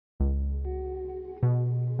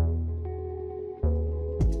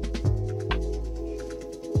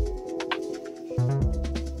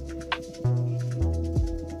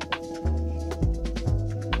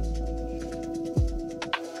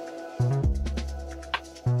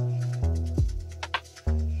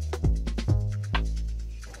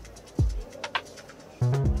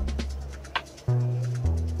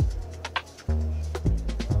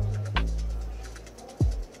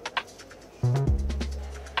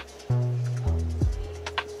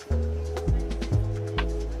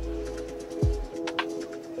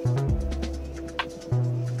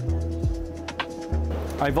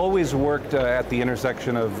I've always worked at the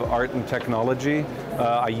intersection of art and technology.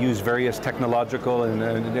 I use various technological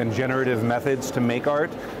and generative methods to make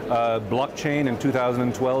art. Blockchain in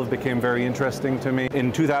 2012 became very interesting to me.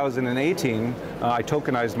 In 2018, I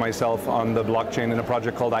tokenized myself on the blockchain in a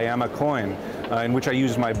project called I Am a Coin, in which I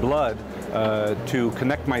used my blood to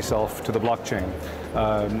connect myself to the blockchain.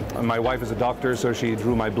 My wife is a doctor, so she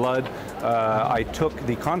drew my blood. I took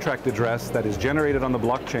the contract address that is generated on the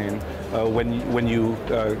blockchain when you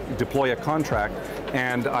deploy a contract,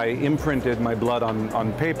 and I imprinted my blood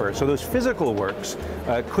on paper. So those physical works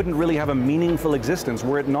couldn't really have a meaningful existence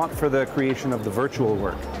were it not for the creation of the virtual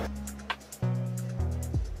work.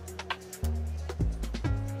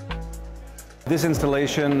 This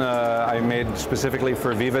installation I made specifically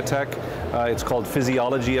for Vivatech. It's called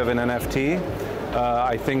Physiology of an NFT.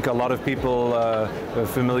 I think a lot of people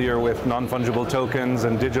familiar with non-fungible tokens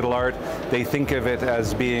and digital art, they think of it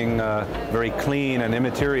as being very clean and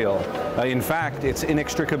immaterial. In fact, it's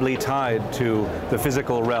inextricably tied to the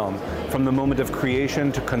physical realm. From the moment of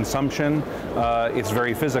creation to consumption, it's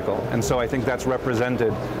very physical. And so I think that's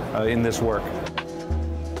represented in this work.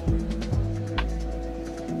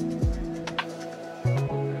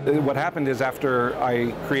 What happened is after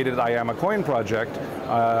I created I Am a Coin project,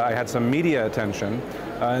 I had some media attention.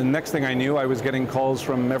 Next thing I knew, I was getting calls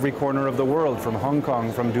from every corner of the world, from Hong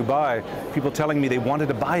Kong, from Dubai, people telling me they wanted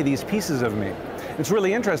to buy these pieces of me. It's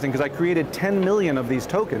really interesting because I created 10 million of these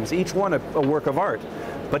tokens, each one a work of art,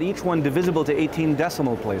 but each one divisible to 18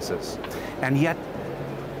 decimal places. And yet,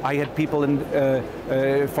 I had people in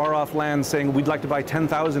far-off lands saying, we'd like to buy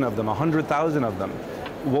 10,000 of them, 100,000 of them.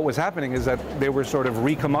 What was happening is that they were sort of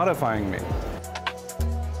recommodifying me.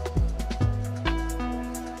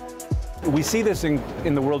 We see this in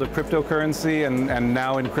the world of cryptocurrency and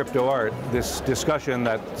now in crypto art, this discussion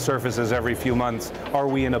that surfaces every few months, are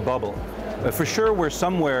we in a bubble? For sure we're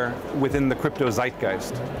somewhere within the crypto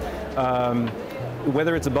zeitgeist.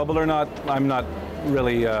 Whether it's a bubble or not, I'm not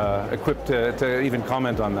really equipped to even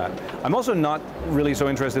comment on that. I'm also not really so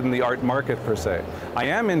interested in the art market per se. I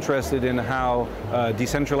am interested in how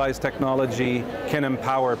decentralized technology can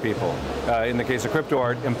empower people. In the case of crypto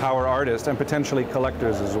art, empower artists and potentially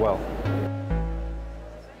collectors as well.